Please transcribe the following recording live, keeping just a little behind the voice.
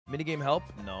Minigame help?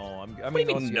 No, I What do mean,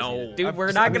 you mean no? Dude, I've we're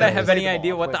just- not I'm gonna gonna have play any them all,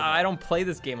 idea what play the. them all. I don't play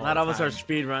this game all Not the all of us time. are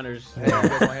speed runners. Hey, you guys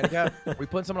want handicap? We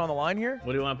putting someone on the line here?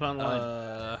 What do you want to put on the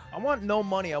line? I want no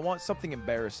money. I want something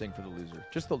embarrassing for the loser.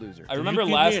 Just the loser. I remember keep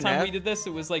me last an time app? we did this,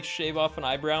 it was like shave off an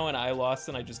eyebrow, and I lost,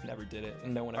 and I just never did it,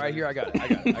 and no one ever. All right, here I got it. I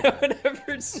got it. I No got it. one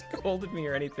ever scolded me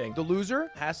or anything. The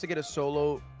loser has to get a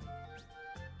solo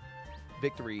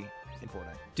victory in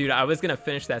Fortnite. Dude, I was gonna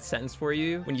finish that sentence for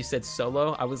you when you said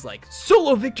solo. I was like,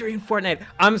 solo victory in Fortnite.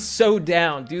 I'm so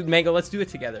down, dude. Mango, let's do it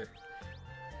together.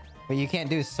 But you can't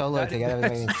do solo together.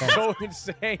 That's so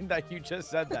insane that you just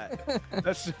said that.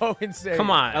 That's so insane. Come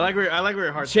on. I like where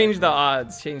your heart. Change the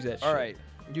odds. Change that shit. All right,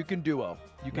 you can duo.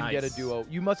 You can get a Nice. duo.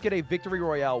 You must get a victory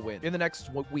royale win in the next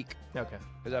week. Okay.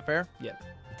 Is that fair? Yeah.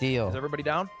 Is Deal. everybody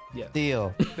down?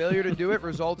 Deal. Failure to do it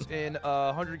results in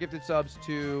 100 gifted subs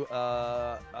to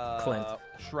Clint.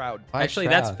 Shroud. Why Actually,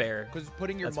 that's Shroud? fair. Because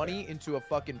putting your That's money into a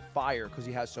fucking fire because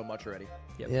he has so much already.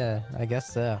 Yeah, I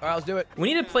guess so. All right, let's do it.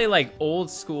 We need to play like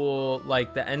old school,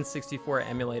 like the N64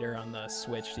 emulator on the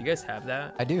Switch. Do you guys have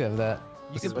that? I do have that.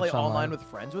 You can play online with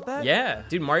friends with that? Yeah,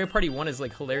 dude, Mario Party 1 is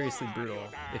like hilariously brutal.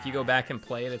 If you go back and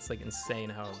play it, it's like insane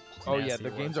how. Oh yeah, nasty the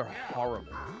it games was. are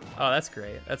horrible. Oh, that's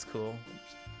great. That's cool.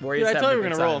 Dude, Warriors I have thought a we were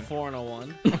good gonna roll a time. 4 and a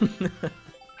 1.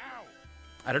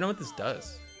 I don't know what this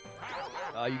does.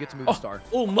 You get to move the star.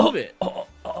 Oh, move it.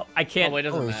 I can't. Oh, wait, it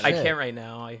doesn't Holy matter. I shit. can't right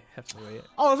now. I have to wait.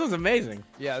 Oh, this one's amazing.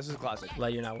 Yeah, this is a classic.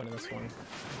 Let you're not winning this one.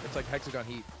 It's like Hexagon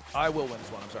Heat. I will win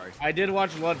this one. I'm sorry. I did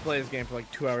watch Lud play this game for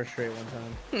like 2 hours straight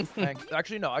one time.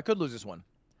 Actually, no, I could lose this one.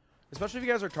 Especially if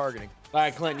you guys are targeting. All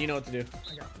right, Clint, you know what to do.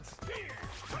 I got this.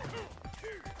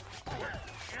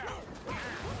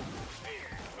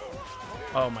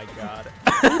 Oh my god.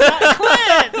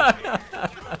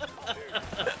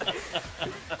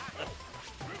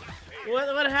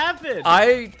 What happened?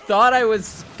 I thought I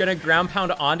was gonna ground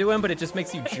pound onto him, but it just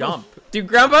makes you jump. Dude,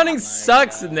 ground pounding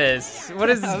sucks in this. What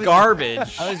is this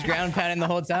garbage? I was ground pounding the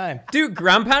whole time. Dude,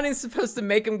 ground pounding is supposed to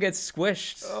make him get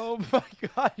squished. Oh my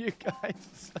god, you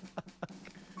guys.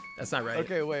 That's not right.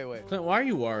 Okay, wait. Clint, why are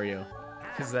you Wario?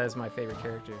 Because that is my favorite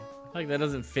character. Like that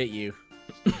doesn't fit you.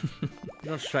 You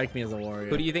don't strike me as a Wario.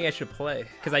 Who do you think I should play?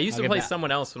 Because I used I'll to get play back.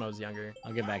 someone else when I was younger.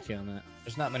 I'll get back to you on that.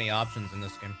 There's not many options in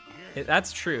this game.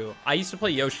 That's true. I used to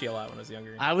play Yoshi a lot when I was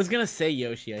younger. I was gonna say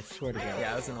Yoshi. I swear to God.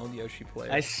 Yeah, I was an old Yoshi player.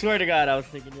 I swear to God, I was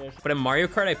thinking Yoshi. But in Mario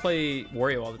Kart, I play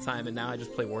Wario all the time, and now I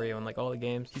just play Wario in like all the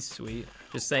games. He's sweet.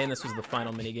 Just saying, this was the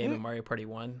final minigame in Mario Party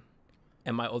 1,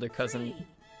 and my older cousin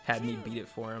had me beat it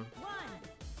for him.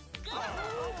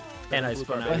 And I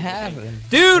spun out. What happened?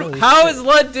 Dude, Holy how shit. is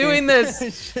Lud doing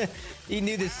this? He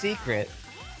knew the secret.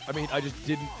 I mean, I just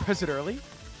didn't press it early.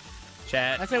 I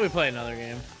Chat. say we play another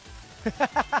game.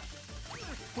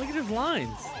 Look at his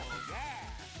lines.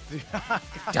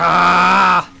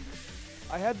 Ah!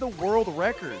 I had the world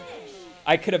record.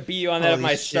 I could have beat you on that if Holy my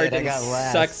shit, start I didn't got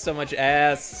last. suck so much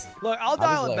ass. Look, I'll I'll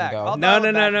dial just it let back. him go. I'll No, dial no,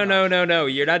 it no, back no, a no, notch. no, no.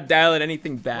 You're not dialing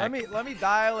anything back. Let me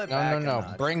dial it No, back. no, a no.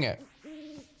 notch. Bring it.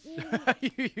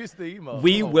 You use the emote.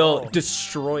 We Oh, will whoa.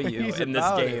 destroy you He's in this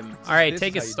about it. game. All right, This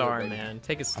take a is how you do it, star, baby. man.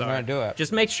 Take a star. gonna do it.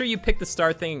 Just make sure you pick the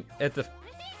star thing at the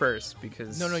first,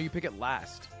 because No, you pick it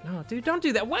last. no, dude, don't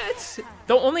do that. What?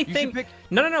 The only You thing. should pick-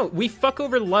 No. We fuck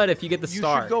over Lud if you get the You should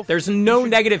star. go- There's you no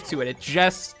should- negative to it. It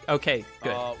just okay.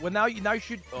 Good. Well, now you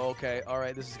should. Oh, okay, all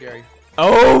right. This is scary.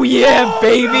 Oh yeah,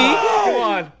 baby. Come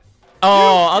on.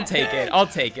 Oh, I'll take it. I'll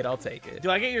take it. I'll take it.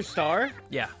 Do I get your star?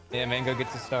 Yeah. Yeah, Mango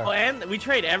gets the star. Oh, and we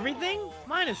trade everything?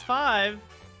 -5.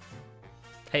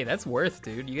 Hey, that's worth,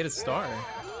 dude. You get a star.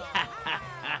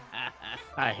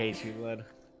 I hate you, Lud.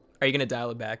 Are you gonna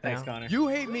dial it back now? Thanks, Connor. You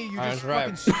hate me. You I just was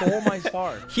right. fucking stole my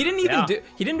star. He didn't even Yeah. do.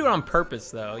 He didn't do it on purpose,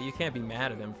 though. You can't be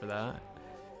mad at him for that.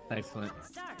 Thanks, Clint.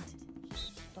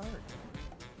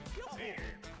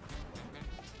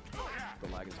 The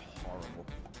lag is horrible.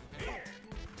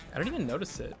 I don't even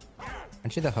notice it.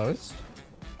 Aren't you the host?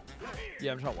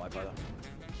 Yeah, I'm trying Wi-Fi though.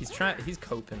 He's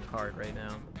coping hard right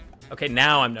now. Okay,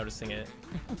 now I'm noticing it.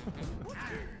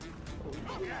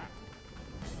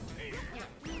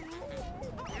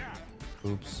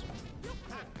 Oops.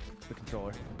 The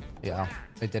controller. Yeah,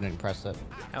 it didn't press it.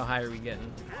 How high are we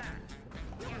getting?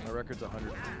 My record's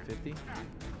 150.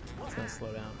 It's gonna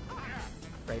slow down.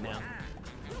 Right now.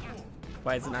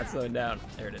 Why is it not slowing down?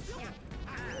 There it is.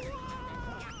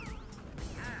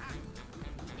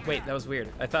 Wait, that was weird.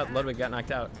 I thought Ludwig got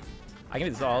knocked out. I can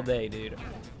do this all day, dude.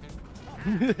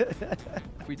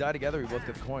 If we die together, we both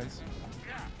get the coins.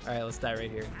 All right, let's die right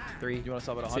here. 3. Do you want to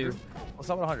stop at 100? 2. Let's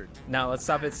stop at 100. No, let's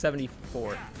stop at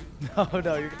 74. No,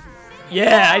 you're.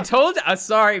 Yeah, I told you.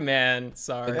 Sorry, man.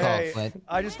 Sorry. Good call, Hey, Clint.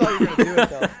 I just thought you were gonna do it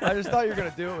though. I just thought you were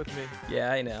gonna do it with me.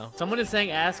 Yeah, I know. Someone is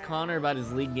saying ask Connor about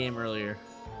his league game earlier.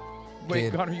 Wait,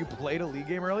 Dude. Connor, you played a League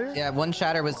game earlier? Yeah, one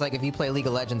chatter was like, if you play League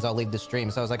of Legends, I'll leave the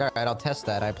stream. So I was like, all right, I'll test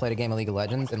that. I played a game of League of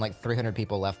Legends, and like 300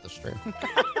 people left the stream.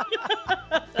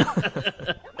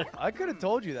 I could have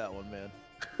told you that one, man.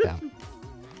 Yeah.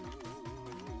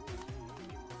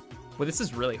 Well, this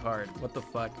is really hard. What the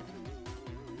fuck?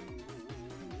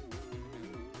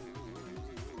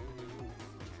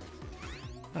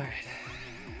 All right.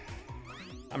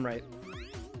 I'm right.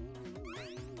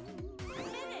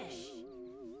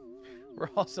 We're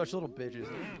all such little bitches.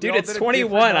 Dude, it's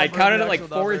 21. I counted it like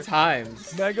 4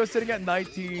 times. Mango's sitting at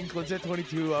 19. Clint's at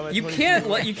 22. I'm at You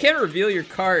 22. you can't reveal your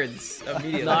cards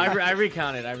immediately. No, I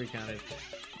recounted. I recounted.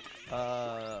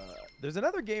 There's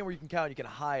another game where you can count. You can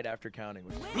hide after counting.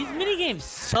 Which is These mini games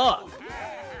suck.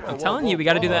 I'm telling you, we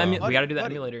gotta do the buddy, we gotta do the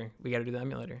buddy. emulator. We gotta do the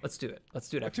emulator. Let's do it. Let's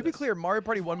do it. But After to be this. clear, Mario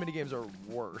Party 1 minigames are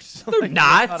worse. They're Like,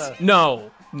 not. a-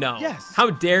 No, no. Yes. How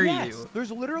dare Yes. you?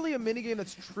 There's literally a minigame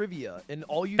that's trivia, and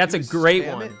all you That's do a is great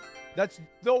spam one. it. That's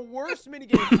the worst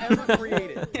minigame ever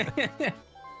created.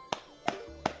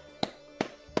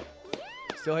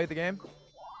 Still hate the game?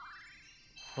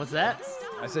 What's that?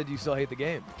 I said you still hate the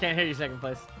game. Can't hear you second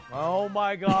place. Oh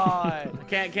my god.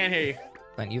 Can't hear you.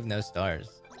 Clint, you have no stars.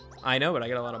 I know, but I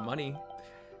got a lot of money.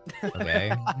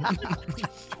 Okay.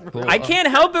 Cool. I can't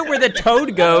help it where the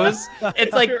toad goes.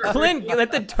 It's like Clint,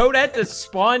 let the toadette to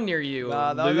spawn near you,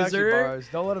 Nah, that was actually loser. bars.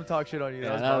 Don't let him talk shit on you. Yeah,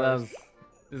 That was that bars. was.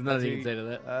 There's nothing you can say to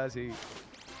that. That's he.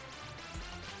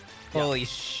 Holy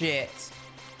shit.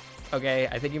 Okay,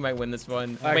 I think you might win this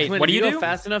one. All right, Wait, Clint, what do if you go do?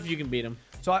 fast enough, you can beat him.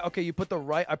 So you put the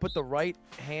right. I put the right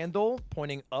handle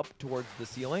pointing up towards the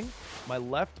ceiling. My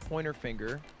left pointer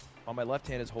finger on my left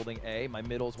hand is holding A. My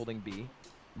middle is holding B.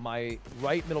 My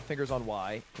right middle finger's on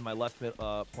Y, and my left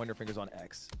pointer finger's on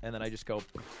X. And then I just go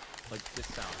like this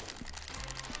sound.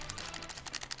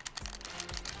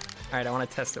 All right, I want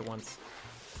to test it once.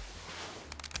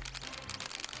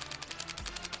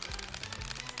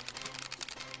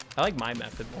 I like my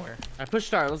method more. All right, push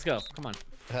start. Let's go. Come on.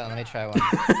 Let me try one.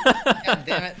 God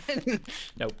damn it.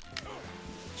 Nope.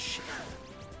 Shit.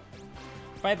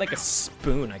 If I had like a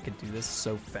spoon, I could do this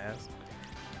so fast.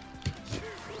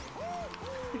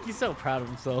 He's so proud of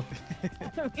himself.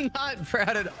 I'm not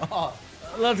proud at all.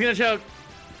 Love's gonna choke.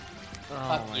 Oh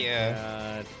Fuck my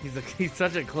yeah. God. He's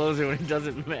such a closer when it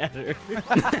doesn't matter.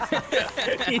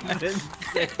 He's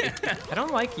insane. I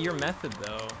don't like your method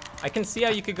though. I can see how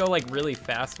you could go like really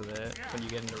fast with it when you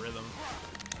get into rhythm.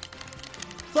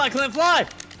 Fly, Clint, fly!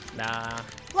 Nah.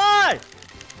 Fly!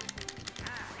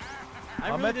 I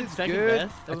My really did method's second good.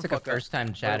 best. I took a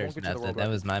first-time chatters get to the method. world That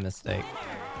record. was my mistake.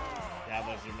 That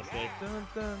was your mistake. Dun,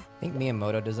 dun. I think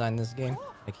Miyamoto designed this game.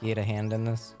 Like, he had a hand in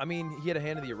this. I mean, he had a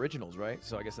hand in the originals, right?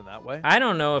 So I guess in that way. I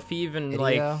don't know if he even Video.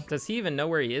 like does he even know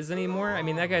where he is anymore? I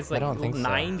mean that guy's like don't think so.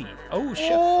 90. Oh shit.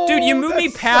 Oh, Dude, you moved me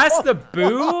that's past so- the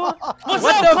boo? What's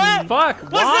what up, the Clint?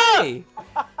 fuck? Why?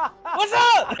 What's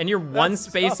up? And you're one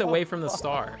space so away from the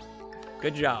star.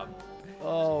 Good job.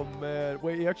 Oh man,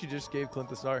 wait, you actually just gave Clint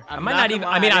the star. I might not even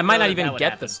I mean I might not even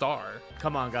get the star.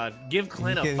 Come on, God. Give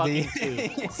Clint a Give fucking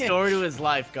the- 2. Story to his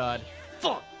life, God.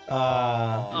 Fuck.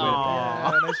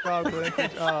 Yeah, nice job, Clint.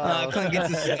 Good job. Clint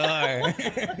gets a star.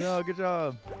 No, good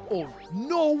job. Oh,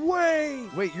 no way!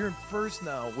 Wait, you're in first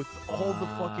now with all the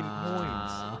fucking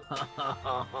coins.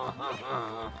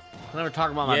 I'll never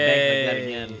talk about my bank like that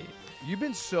again. You've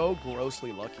been so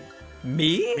grossly lucky.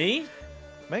 Me? Me?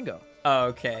 Mango. Oh,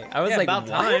 okay. I was Yeah, like, about what?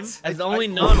 time. As the only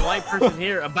non-white person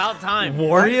here, about time.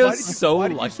 Wario's so why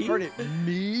did lucky. you start it?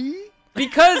 Me?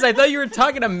 Because I thought you were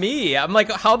talking to me. I'm like,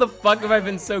 how the fuck have I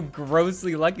been so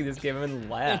grossly lucky this game? I'm in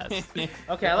last. Okay,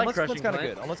 I like Unless crushing Clint's kinda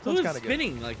Clint. good. Unless Who's Clint's kinda good.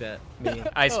 spinning like that? Me.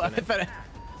 I spin it. thought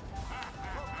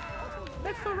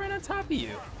I fell right on top of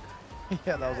you.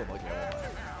 Yeah, that was unlucky.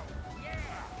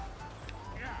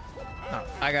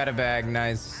 I got a bag.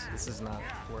 Nice. This is not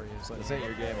Wario's. This ain't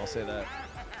your game, I'll say that.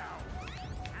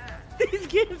 These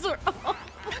games are awful.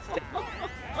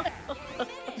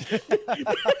 This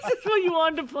is what you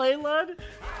wanted to play, Lud?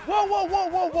 Whoa, whoa, whoa,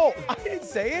 whoa, whoa! I didn't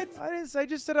say it. I didn't say. I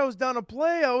just said I was down to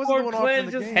play. I wasn't Or going off Clint in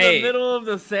the just game. in Hey, the middle of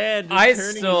the sand, just I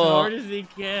turning still- as hard as he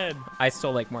can. I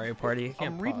still like Mario Party.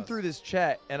 I'm reading through this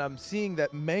chat and I'm seeing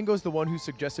that Mango's the one who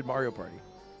suggested Mario Party.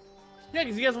 Yeah,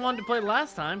 because you guys wanted to play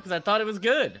last time because I thought it was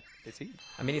good. It's he.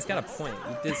 I mean, he's got a point.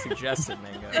 He did suggest it,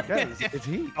 Mango. Okay, it's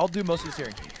he. I'll do most of the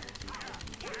steering.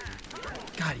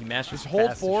 God, he mashed Just as hold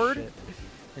fast as forward shit.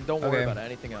 and don't worry Okay. about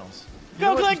anything else.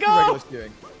 Go, know what? Clint, Just do go! regular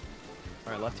steering.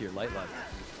 All right, left here, light left.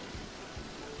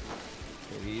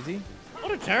 Okay, easy.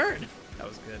 What a turn. That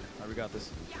was good. All right, we got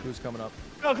this. Who's coming up?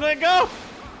 Go, Clint, go!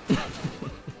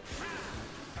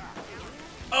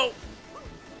 Oh!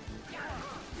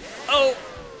 Oh!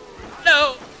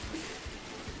 No!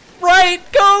 Right!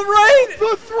 Go right!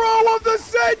 The throw of the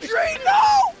century!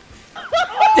 No!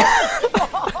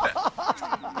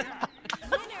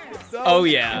 That Oh,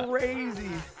 was yeah. Crazy.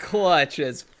 Clutch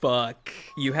as fuck.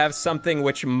 You have something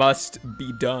which must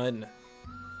be done.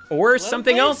 Or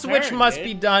something play else which turn, must dude.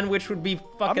 be done, which would be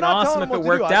fucking not awesome telling if him it what to do.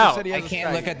 worked I just out. said he I has a can't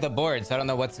strike. look at the board, so I don't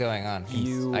know what's going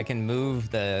on. I can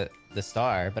move the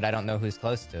star, but I don't know who's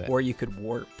close to it. Or you could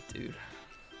warp, dude.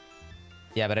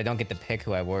 Yeah, but I don't get to pick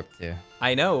who I warp to.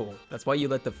 I know. That's why you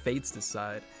let the fates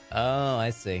decide. Oh, I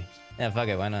see. Yeah, fuck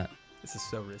it. Why not? This is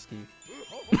so risky.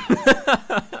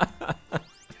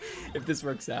 If this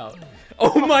works out.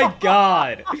 Oh my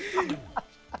god!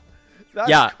 That's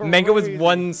Yeah, Mango was crazy.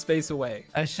 1 space away.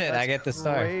 Oh shit! I That's get the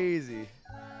star. Crazy.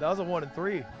 That was a 1 and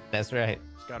 3. That's right.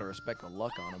 Just gotta respect the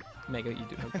luck on him. Mango, you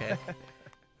do okay.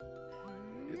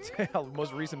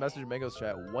 Most recent message in Mango's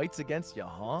chat. Whites against you,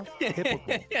 huh? Typical.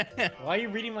 Why are you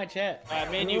reading my chat?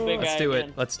 Me and you, big guy. Let's do again.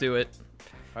 it. Let's do it.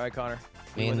 All right, Connor.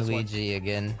 Me You win and this one. Luigi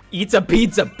again. Eats a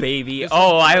pizza, baby.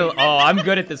 I'm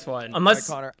good at this one. Unless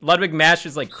Connor. Ludwig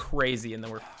mashes like crazy and then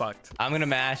we're fucked. I'm gonna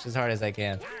mash as hard as I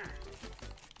can.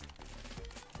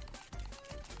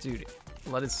 Dude,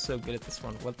 Lud is so good at this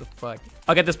one. What the fuck?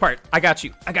 I'll get this part. I got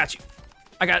you. I got you.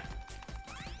 I got...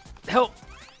 Help.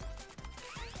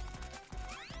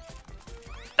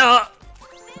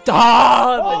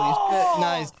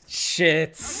 Nice.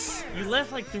 Shit. You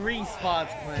left like 3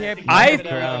 spots, Clint. Can't be I-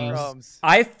 giving out crumbs.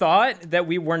 I thought that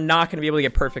we were not going to be able to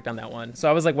get perfect on that one. So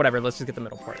I was like, whatever, let's just get the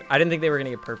middle part. I didn't think they were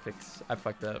going to get perfect. I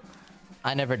fucked up.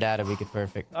 I never doubted we could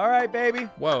perfect. All right, baby.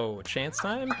 Whoa, chance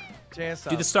time? Chance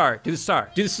Do the star. Do the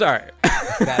star. Do the star.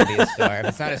 It's gotta be a star. If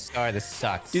it's not a star, this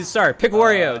sucks. Do the star. Pick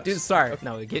Wario. Do the star.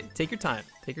 No, take your time.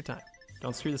 Take your time.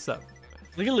 Don't screw this up.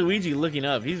 Look at Luigi looking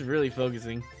up. He's really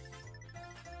focusing.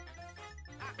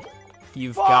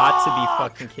 You've got to be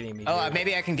fucking kidding me. Oh, dude.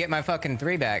 maybe I can get my fucking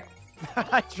 3 back.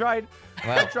 I tried. I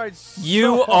Well, tried so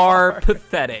You are hard.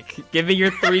 pathetic. Give me your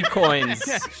 3 coins.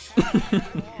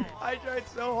 I tried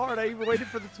so hard. I even waited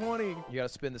for the 20. You gotta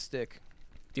spin the stick.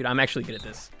 Dude, I'm actually good at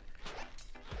this.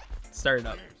 Start it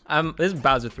up. This is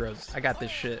Bowser throws. I got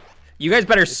this shit. You guys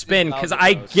better spin, because Bowser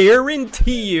I throws.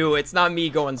 guarantee you it's not me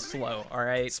going slow, all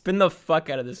right? Spin the fuck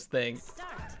out of this thing.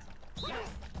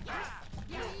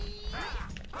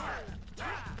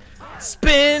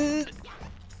 Spin!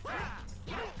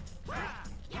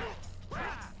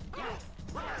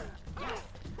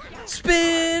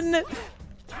 Spin!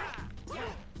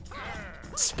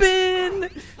 Spin!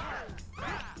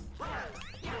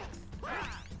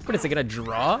 What is it gonna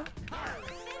draw?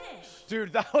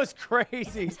 Dude, that was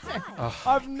crazy.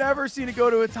 I've never seen it go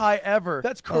to a tie ever.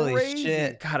 That's crazy. holy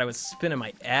shit. God, I was spinning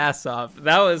my ass off.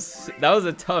 That was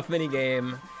a tough mini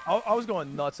game. I was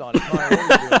going nuts on it. Connor,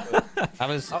 what were you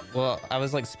doing? I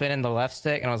was like spinning the left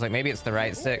stick, and I was like, maybe it's the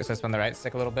right stick, so I spun the right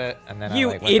stick a little bit, and then You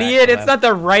I, like, went back idiot! to It's left. not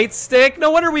the right stick.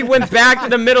 No wonder we went back to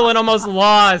the middle and almost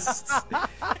lost.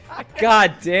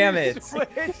 God damn it! Switch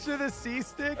to the C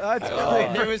stick? That's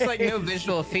There was like no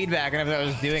visual feedback, and I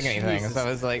was doing anything, so I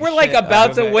was like, We're like shit, about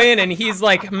I'll to go back. win, and he's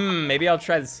like, maybe I'll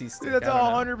try the C stick. Dude, that's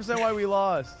I don't know. 100% why we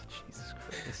lost. Jesus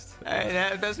Christ.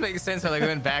 That does make sense. Like we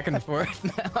went back and forth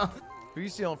now. Who are you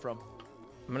stealing from?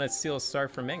 I'm gonna steal a star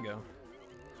from Mango.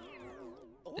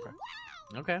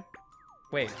 Okay.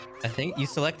 Wait. I think you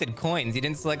selected coins. You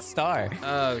didn't select star.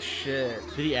 Oh shit.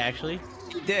 Did he actually?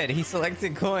 He did. He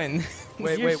selected coin.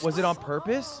 Wait, was it on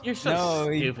purpose? You're so No,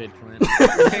 you- stupid, Clint.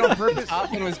 The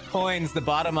option was coins. The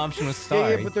bottom option was star.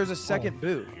 Yeah, but there's a second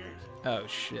boot. Oh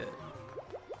shit.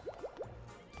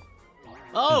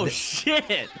 Oh shit!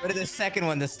 Go to the second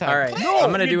one this time. All right. No,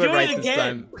 I'm gonna do you're it right doing it this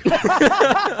again.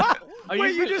 time. Are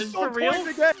Wait, you for- just is stole for real?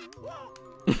 points again?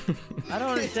 I don't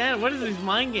understand. What is these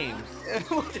mind games?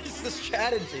 What is the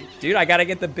strategy? Dude, I gotta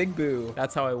get the big boo.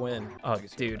 That's how I win. Oh,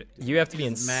 dude, you have to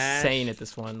be Smash. insane at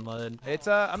this one, Lud. It's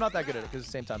I'm not that good at it because at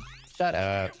the same time. Shut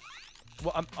up.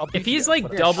 Well, I'll If beat you he's guys, like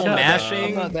but- double Shut up. mashing,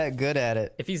 I'm not that good at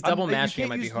it. if he's double you mashing, it can't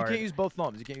might be use- hard. You can't use both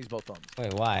thumbs. You can't use both thumbs.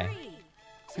 Wait, why?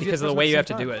 Because of the way you have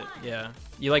to do it. Yeah.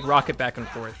 You like rock it back and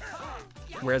forth.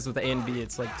 Whereas with the A and B,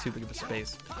 it's like too big of a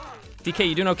space. DK,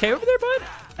 you doing okay over there, bud?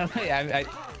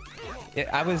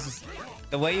 I was,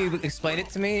 the way you explained it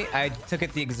to me, I took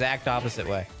it the exact opposite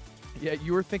way. Yeah,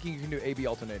 you were thinking you can do A/B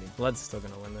alternating. Lud's still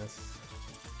gonna win this.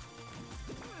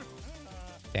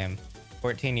 Damn.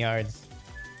 14 yards.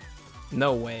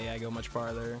 No way I go much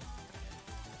farther.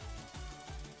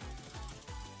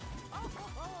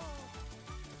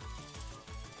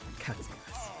 God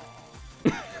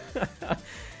damn it.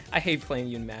 I hate playing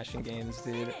you in mashing games,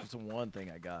 dude. It's one thing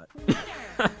I got.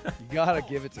 You gotta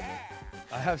give it to me.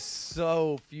 I have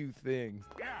so few things.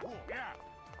 Oh, yeah.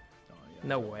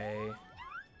 No way.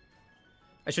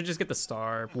 I should just get the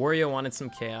star. Wario wanted some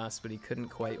chaos, but he couldn't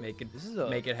quite make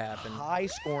it happen.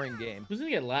 High-scoring game. Who's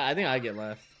gonna get last? I think I get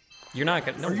last. You're not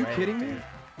gonna. No Are you way. kidding me?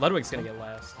 Ludwig's gonna get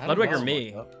last. I don't Ludwig know. or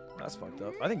me? That's fucked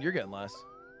up. I think you're getting last.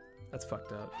 That's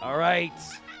fucked up. All right.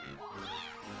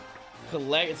 So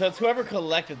it's whoever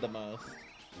collected the most.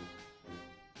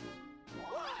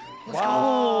 Wow.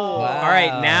 All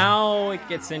right, now it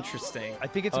gets interesting. I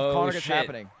think it's if Oh, Connor gets shit.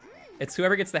 happening. It's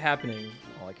whoever gets the happening.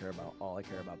 All I care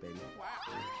about, baby.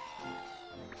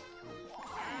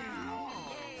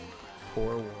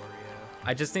 Poor Wario.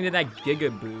 I just needed that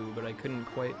Gigaboo, but I couldn't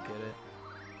quite get it.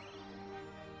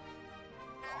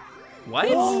 What?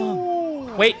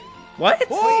 Whoa. Wait, what? Wait,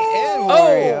 and Oh!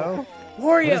 Wario. Wario.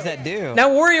 What does that do? Now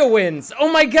Wario wins.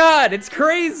 Oh my god, it's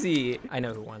crazy. I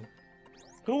know who won.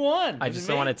 Who won? I just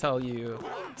don't want to tell you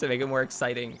to make it more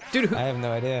exciting. Dude, who... I have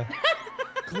no idea.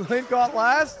 Clint got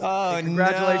last. Oh, Hey,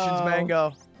 congratulations, no.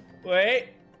 Mango. Wait.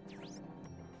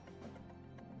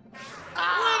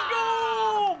 Let's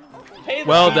go! Pay the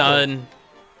well people. done.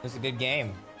 It was a good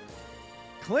game.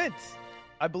 Clint,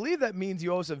 I believe that means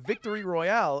you owe us a victory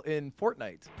royale in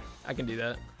Fortnite. I can do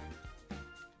that.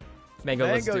 Mango,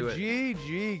 let's do Mango it.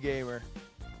 GG gamer.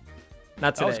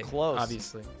 Not That was today, close.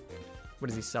 obviously. What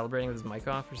is he celebrating with his mic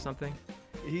off or something?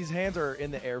 His hands are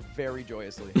in the air very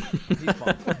joyously. He's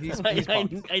pumped. He's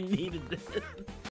pumped. I needed this.